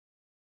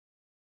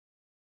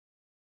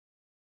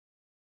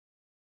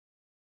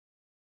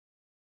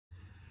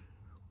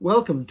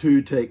Welcome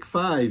to Take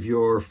 5,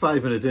 your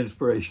 5-minute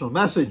inspirational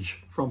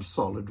message from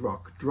Solid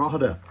Rock,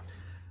 Drogheda.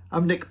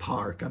 I'm Nick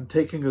Park. I'm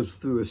taking us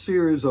through a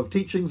series of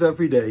teachings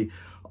every day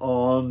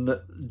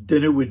on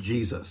Dinner with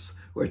Jesus.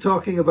 We're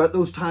talking about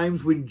those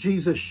times when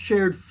Jesus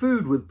shared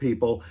food with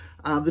people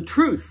and the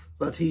truth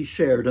that he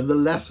shared and the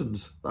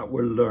lessons that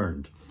were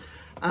learned.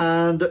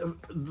 And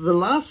the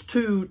last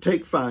two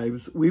Take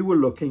 5s, we were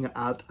looking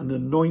at an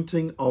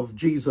anointing of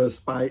Jesus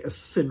by a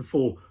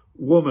sinful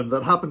woman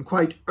that happened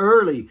quite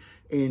early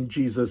in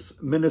Jesus'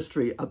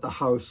 ministry at the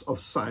house of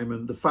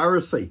Simon the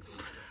Pharisee.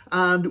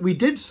 And we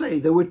did say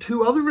there were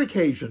two other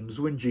occasions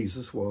when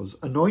Jesus was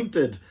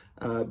anointed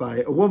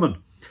by a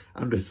woman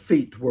and his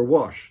feet were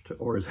washed,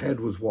 or his head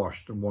was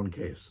washed in one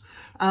case.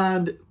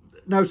 And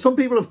now some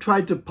people have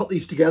tried to put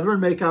these together and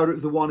make out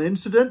the one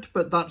incident,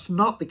 but that's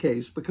not the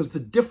case because the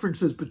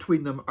differences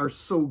between them are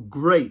so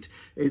great.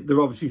 There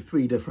are obviously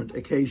three different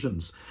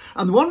occasions.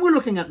 And the one we're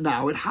looking at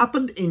now, it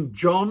happened in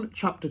John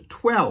chapter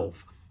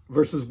 12.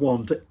 Verses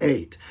 1 to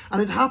 8.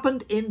 And it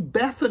happened in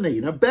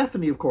Bethany. Now,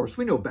 Bethany, of course,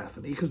 we know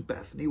Bethany because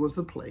Bethany was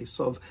the place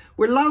of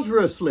where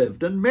Lazarus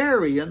lived, and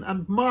Mary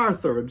and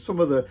Martha, and some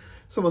of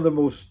the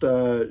most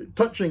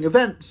touching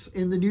events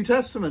in the New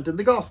Testament in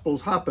the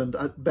Gospels happened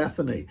at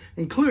Bethany,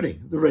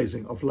 including the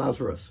raising of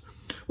Lazarus.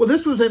 Well,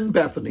 this was in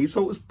Bethany,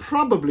 so it was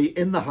probably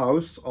in the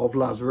house of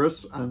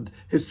Lazarus and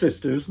his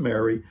sisters,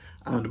 Mary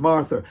and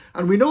Martha.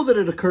 And we know that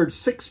it occurred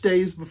 6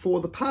 days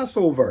before the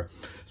Passover.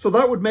 So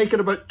that would make it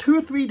about 2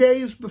 or 3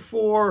 days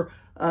before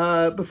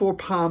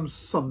Palm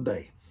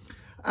Sunday.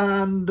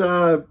 And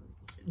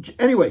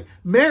anyway,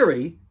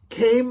 Mary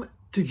came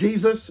to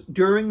Jesus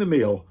during the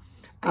meal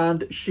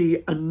and she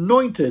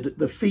anointed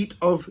the feet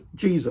of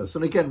Jesus.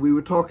 And again, we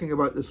were talking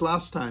about this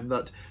last time,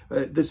 that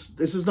this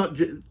is not,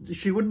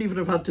 she wouldn't even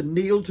have had to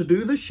kneel to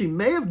do this. She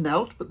may have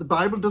knelt, but the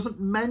Bible doesn't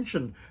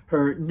mention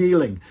her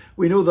kneeling.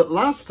 We know that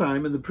last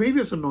time, in the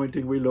previous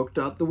anointing we looked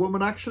at, the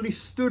woman actually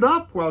stood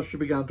up while she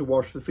began to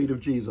wash the feet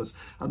of Jesus.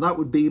 And that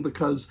would be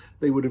because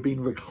they would have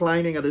been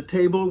reclining at a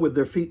table with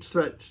their feet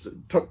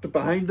tucked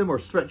behind them or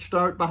stretched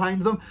out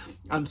behind them.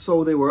 And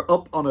so they were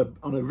up on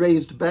a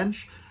raised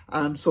bench.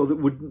 And so that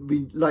wouldn't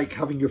be like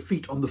having your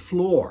feet on the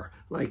floor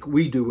like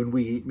we do when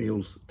we eat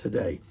meals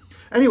today.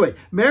 Anyway,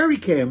 Mary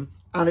came,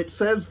 and it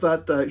says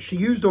that she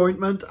used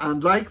ointment,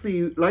 and like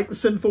the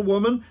sinful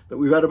woman that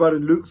we read about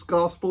in Luke's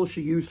gospel,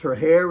 she used her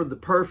hair and the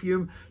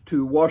perfume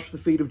to wash the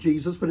feet of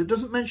Jesus, but it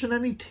doesn't mention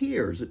any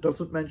tears. It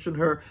doesn't mention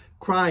her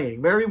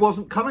crying. Mary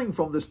wasn't coming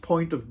from this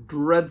point of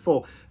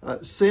dreadful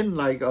sin,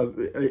 like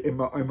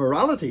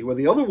immorality, where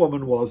the other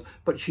woman was,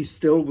 but she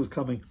still was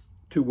coming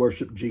to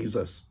worship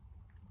Jesus.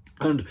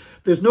 And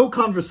there's no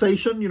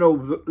conversation. You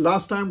know,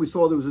 last time we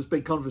saw there was this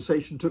big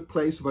conversation took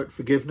place about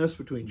forgiveness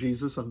between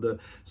Jesus and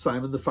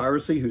Simon the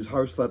Pharisee, whose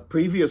house that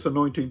previous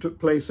anointing took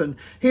place in.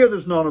 Here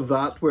there's none of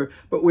that.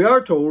 But we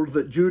are told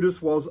that Judas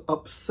was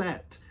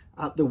upset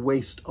at the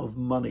waste of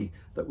money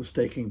that was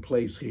taking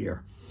place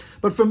here.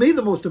 But for me,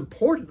 the most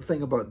important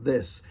thing about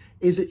this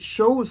is it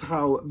shows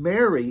how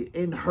Mary,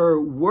 in her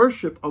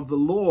worship of the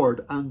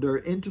Lord and her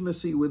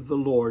intimacy with the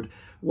Lord,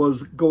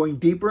 was going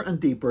deeper and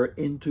deeper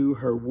into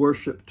her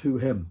worship to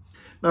him.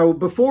 Now,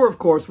 before, of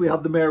course, we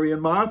had the Mary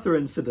and Martha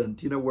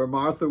incident, you know, where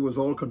Martha was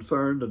all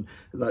concerned and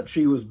that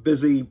she was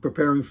busy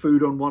preparing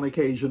food on one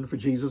occasion for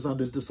Jesus and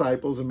his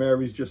disciples, and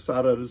Mary's just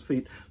sat at his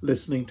feet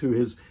listening to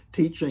his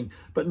teaching.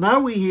 But now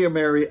we hear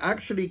Mary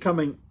actually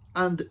coming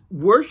and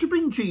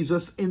worshiping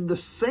Jesus in the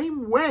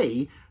same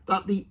way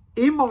that the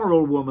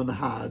immoral woman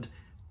had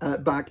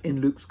back in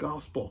Luke's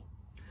gospel.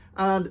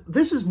 And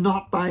this is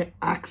not by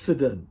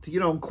accident. You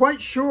know, I'm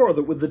quite sure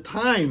that with the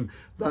time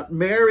that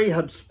Mary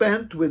had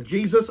spent with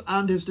Jesus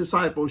and his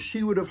disciples,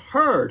 she would have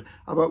heard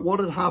about what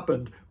had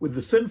happened with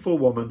the sinful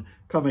woman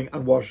coming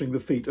and washing the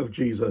feet of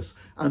Jesus.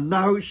 And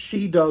now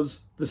she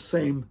does the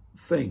same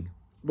thing.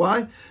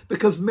 Why?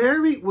 Because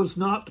Mary was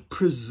not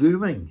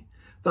presuming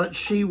that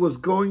she was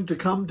going to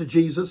come to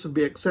Jesus and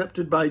be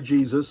accepted by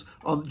Jesus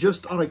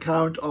just on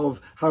account of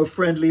how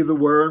friendly they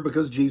were and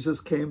because Jesus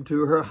came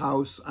to her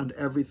house and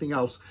everything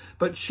else.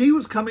 But she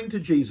was coming to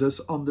Jesus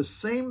on the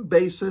same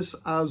basis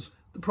as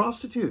the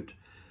prostitute.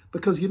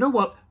 Because you know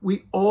what?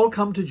 We all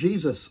come to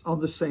Jesus on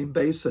the same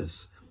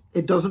basis.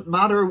 It doesn't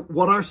matter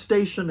what our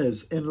station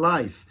is in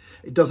life.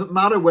 It doesn't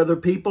matter whether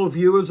people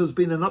view us as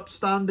being an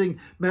upstanding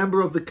member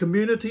of the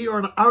community or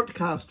an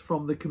outcast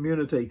from the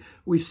community.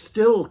 We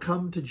still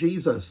come to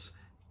Jesus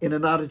in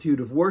an attitude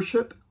of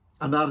worship,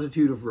 an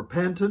attitude of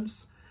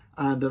repentance,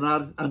 and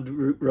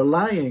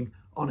relying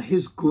on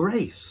his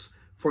grace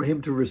for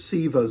him to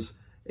receive us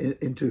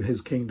into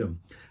his kingdom.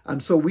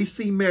 And so we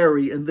see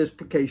Mary in this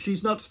case.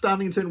 She's not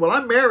standing saying, well,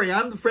 I'm Mary,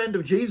 I'm the friend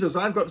of Jesus,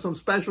 I've got some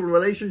special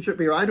relationship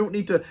here, I don't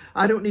need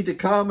to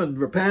come and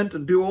repent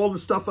and do all the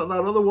stuff that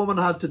other woman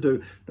had to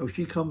do. No,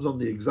 she comes on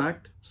the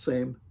exact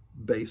same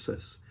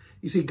basis.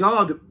 You see,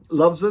 God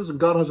loves us and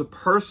God has a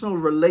personal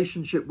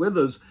relationship with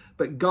us,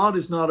 but God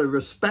is not a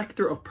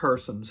respecter of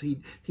persons.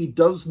 He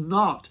does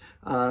not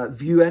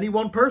view any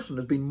one person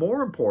as being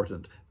more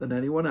important than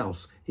anyone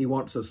else. He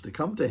wants us to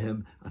come to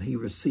him, and he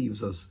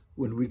receives us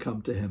when we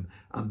come to him.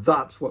 And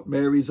that's what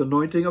Mary's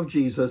anointing of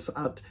Jesus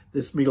at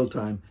this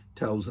mealtime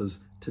tells us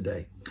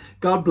today.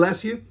 God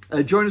bless you.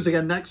 Join us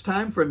again next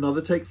time for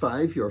another Take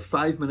 5, your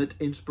 5-minute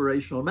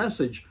inspirational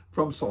message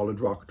from Solid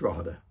Rock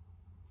Drogheda.